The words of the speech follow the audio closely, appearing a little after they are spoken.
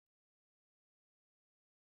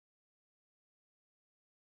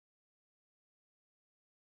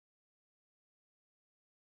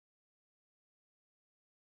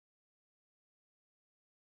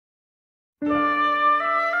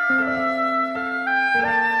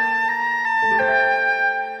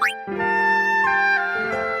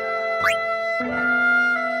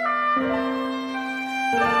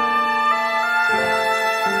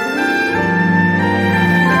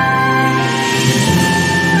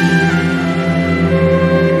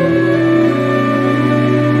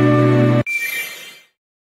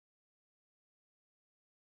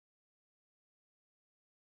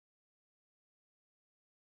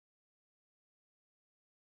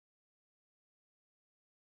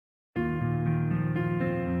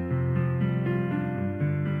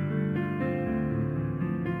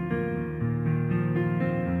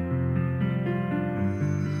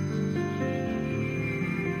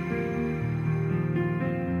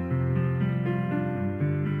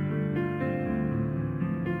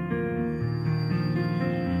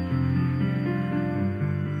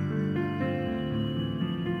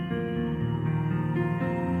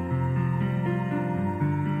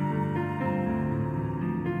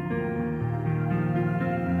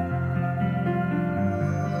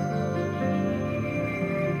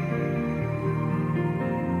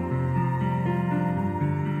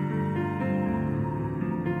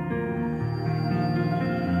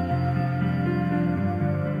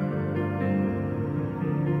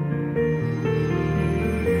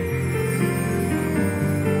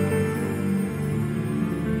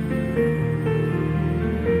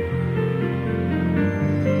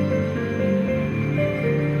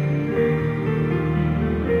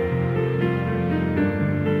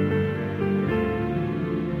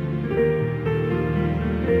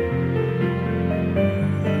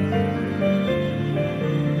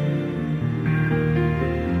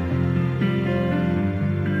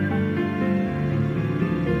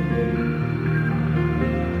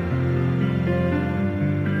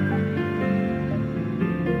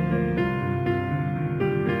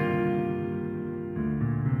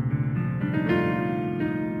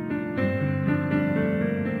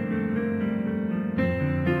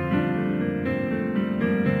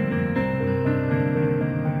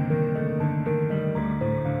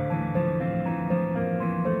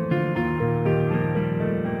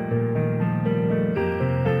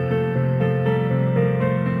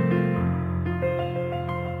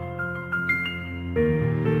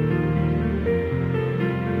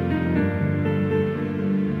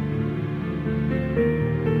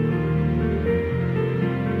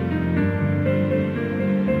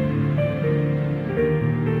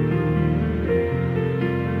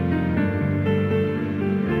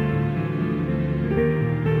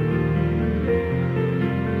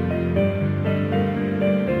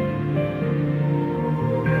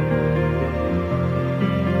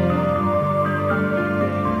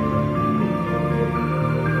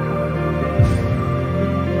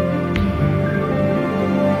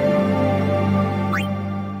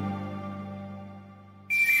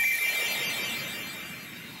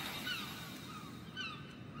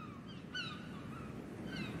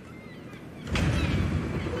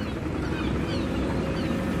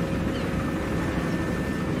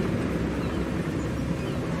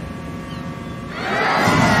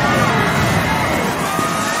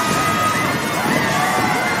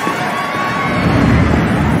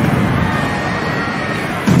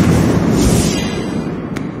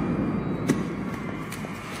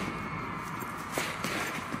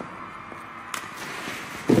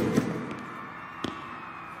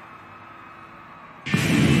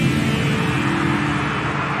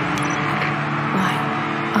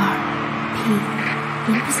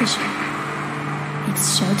In position.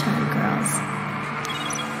 It's showtime, girls.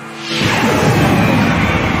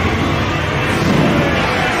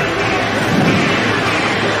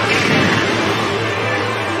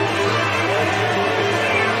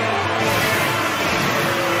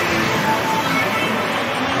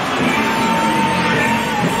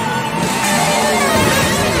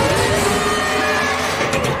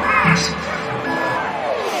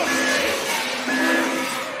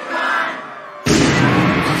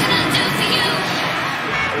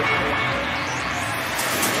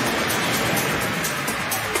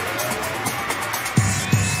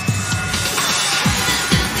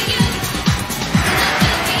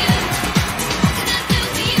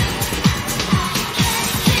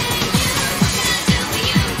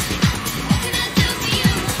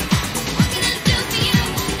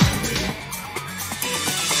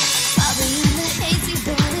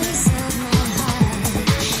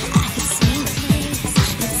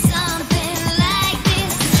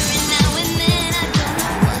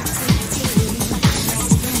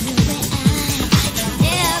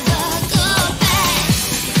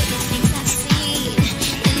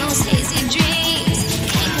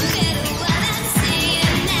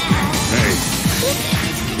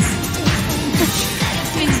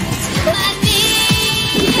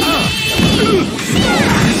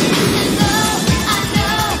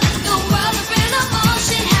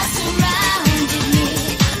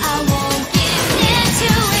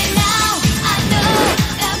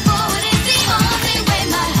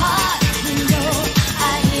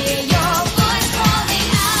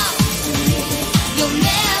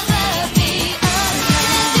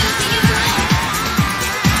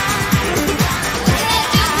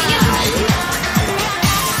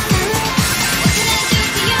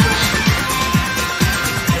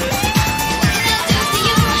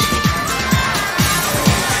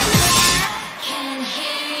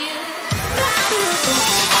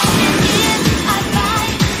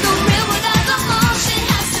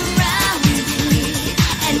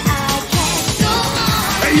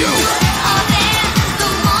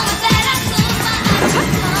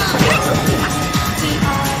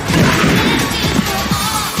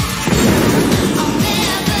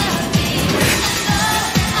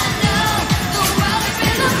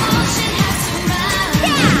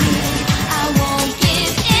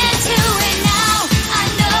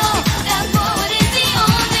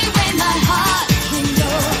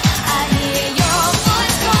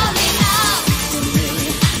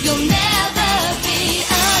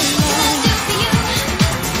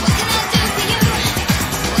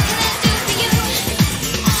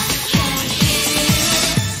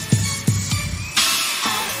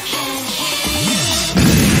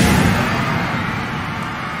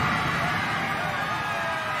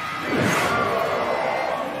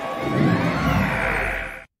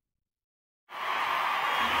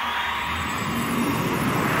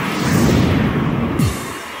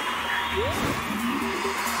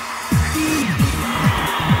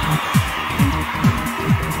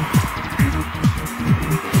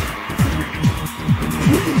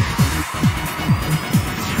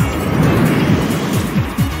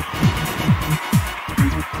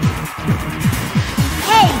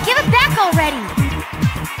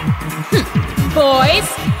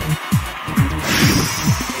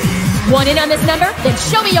 Want in on this number? Then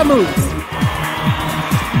show me your moves!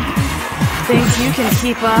 Think you can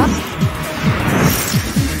keep up?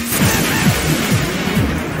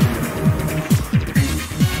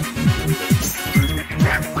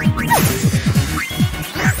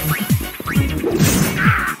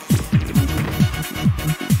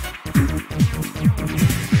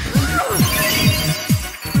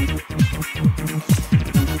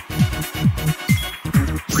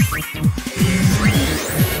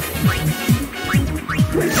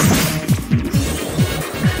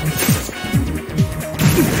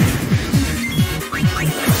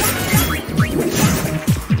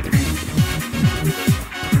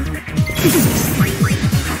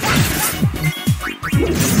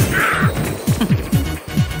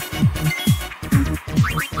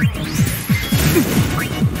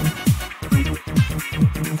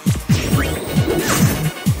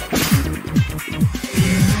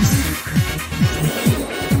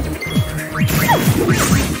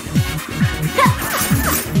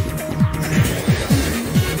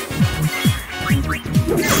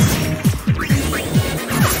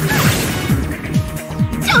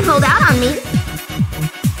 Don't hold out on me.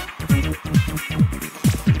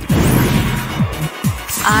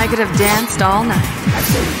 I could have danced all night.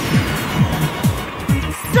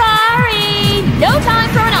 Sorry! No time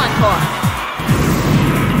for an encore!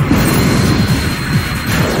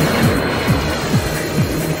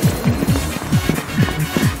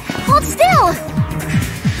 Hold still.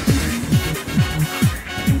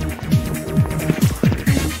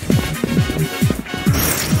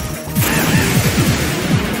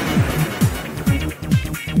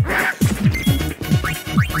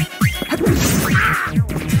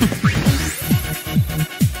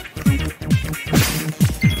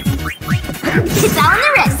 It's all in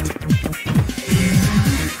the wrist.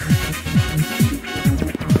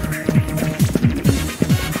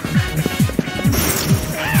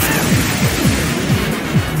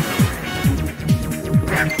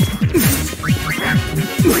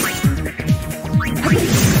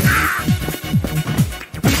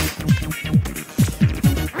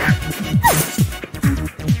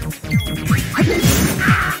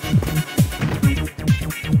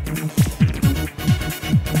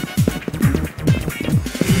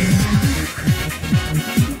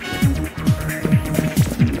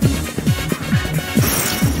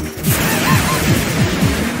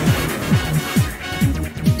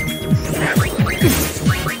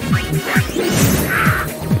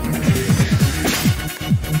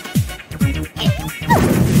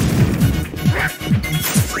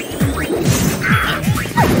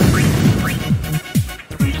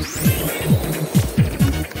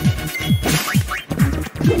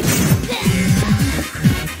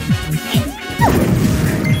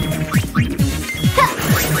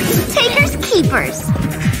 Takers, keepers.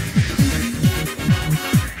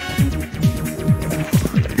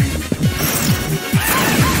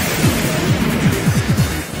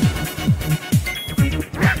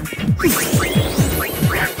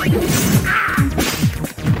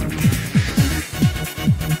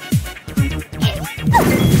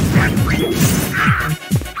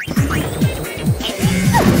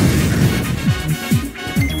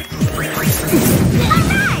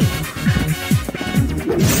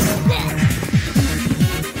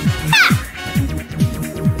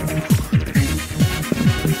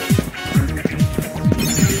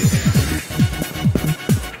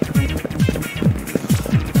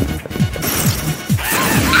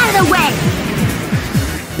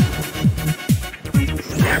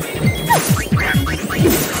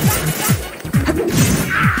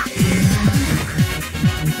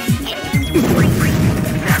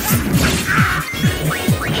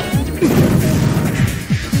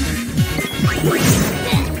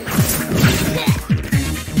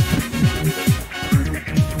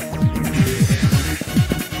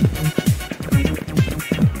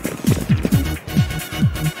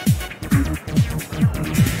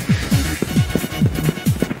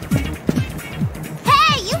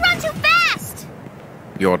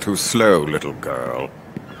 You're too slow, little girl.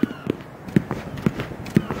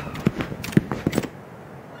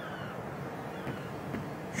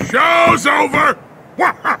 Show's over!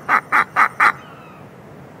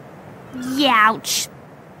 Youch.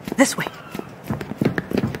 This way.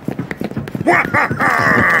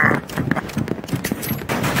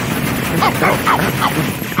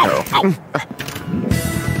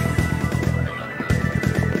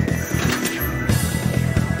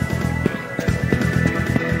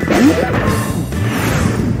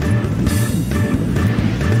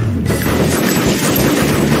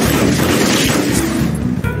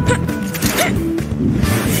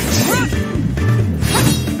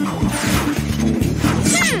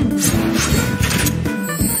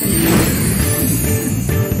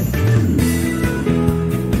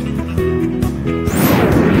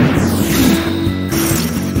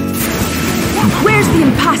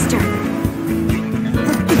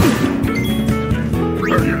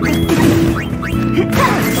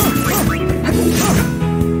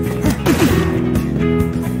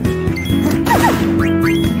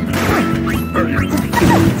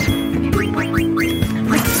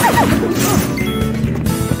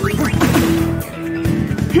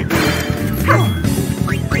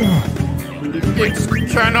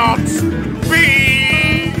 cannot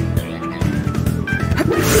be!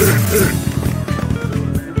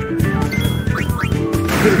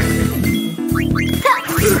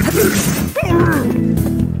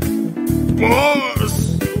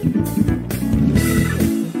 Boss!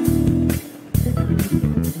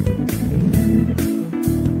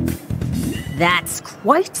 That's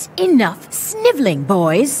quite enough sniveling,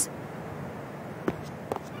 boys.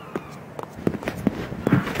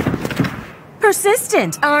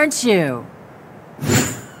 Persistent, aren't you?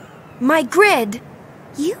 My grid.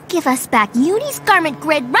 You give us back Uni's garment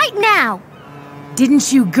grid right now!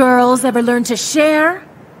 Didn't you girls ever learn to share?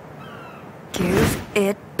 Give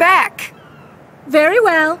it back. Very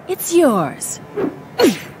well, it's yours.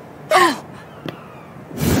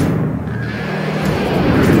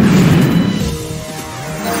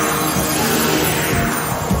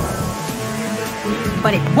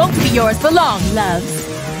 But it won't be yours for long, loves.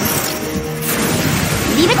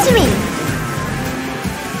 Leave it to me!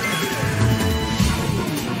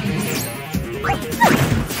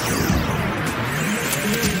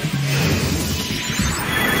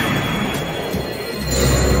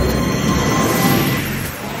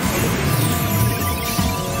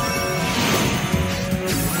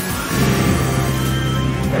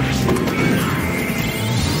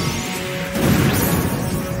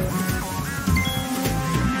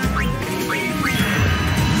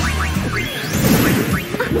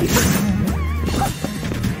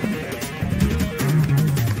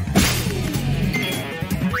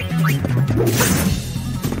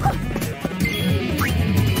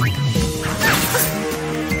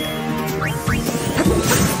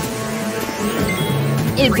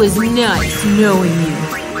 It was nice knowing you.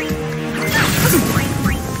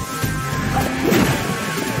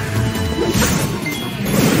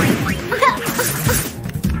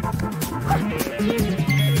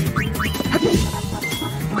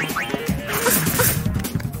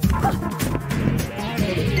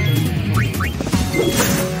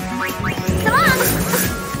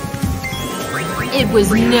 It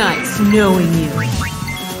was nice knowing you.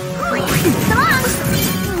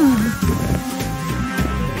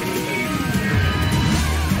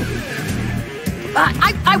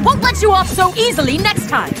 I won't let you off so easily next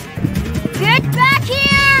time! Get back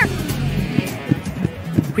here!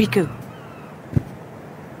 Riku.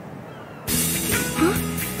 Huh?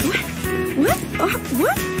 What?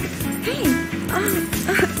 What? Hey,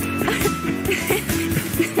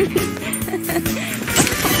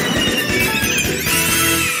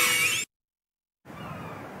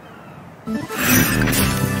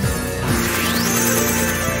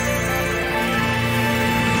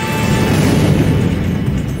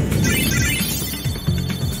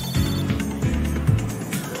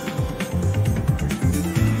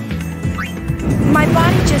 my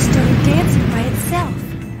body just started dancing by itself.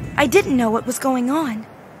 I didn't know what was going on.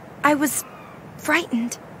 I was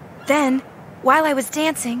frightened. Then, while I was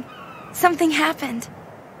dancing, something happened.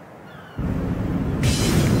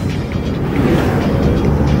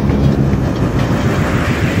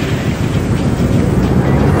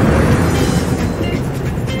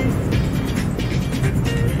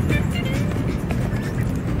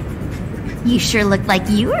 You sure looked like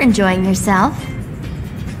you were enjoying yourself.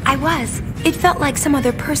 I was. It felt like some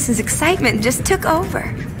other person's excitement just took over.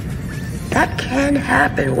 That can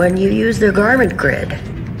happen when you use the garment grid.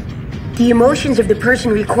 The emotions of the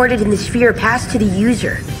person recorded in the sphere pass to the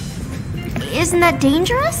user. Isn't that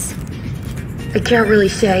dangerous? I can't really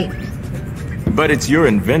say. But it's your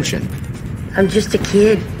invention. I'm just a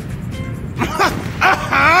kid.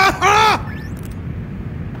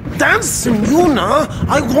 Dance, Yuna!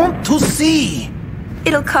 I want to see!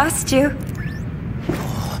 It'll cost you.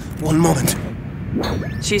 One moment.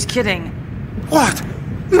 She's kidding. What?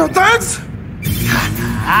 No dance?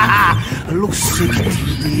 Looks sick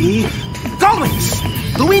TV. Goblins!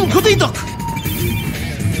 Doing goody duck!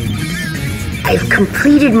 I've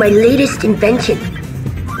completed my latest invention.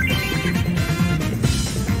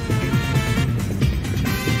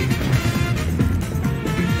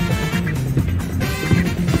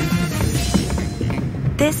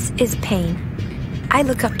 This is Pain. I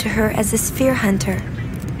look up to her as a sphere hunter,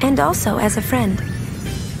 and also as a friend.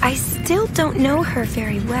 I still don't know her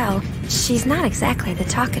very well. She's not exactly the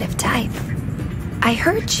talkative type. I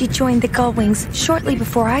heard she joined the Gullwings shortly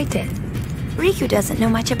before I did. Riku doesn't know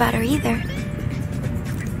much about her either.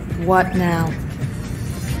 What now?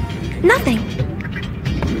 Nothing.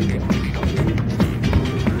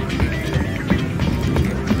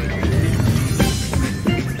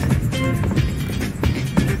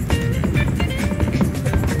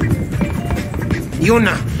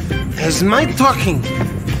 Yuna, has my talking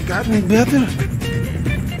gotten better?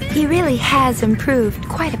 He really has improved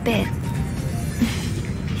quite a bit.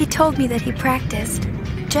 He told me that he practiced,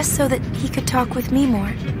 just so that he could talk with me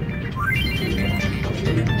more.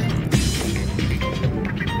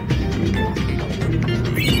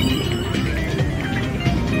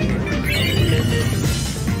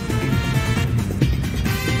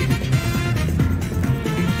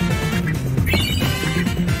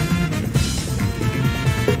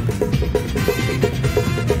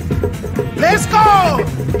 Let's go!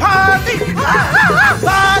 Party!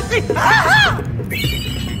 Party!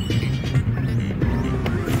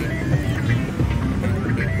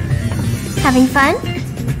 Having fun?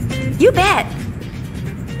 You bet!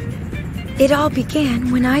 It all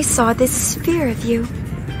began when I saw this sphere of you.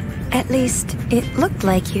 At least, it looked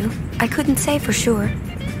like you. I couldn't say for sure.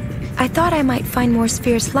 I thought I might find more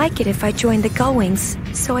spheres like it if I joined the Gullwings,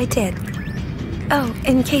 so I did. Oh,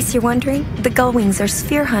 in case you're wondering, the Gullwings are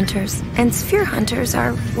sphere hunters, and sphere hunters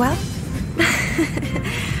are, well,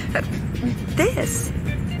 this.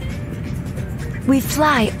 We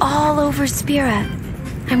fly all over Spira.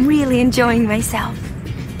 I'm really enjoying myself.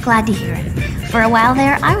 Glad to hear it. For a while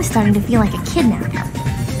there, I was starting to feel like a kid now.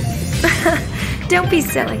 Don't be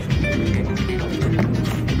silly.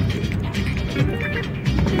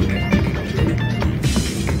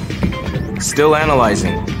 Still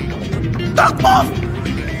analyzing.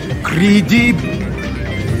 Greedy.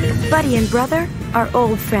 Buddy and Brother are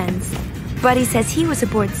old friends. Buddy says he was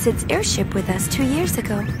aboard Sid's airship with us 2 years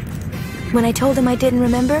ago. When I told him I didn't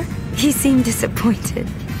remember, he seemed disappointed.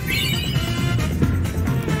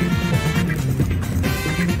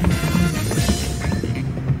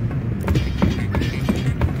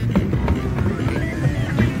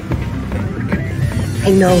 I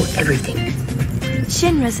know everything.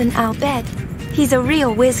 Shinra's an Al Bhed. He's a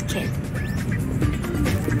real whiz kid.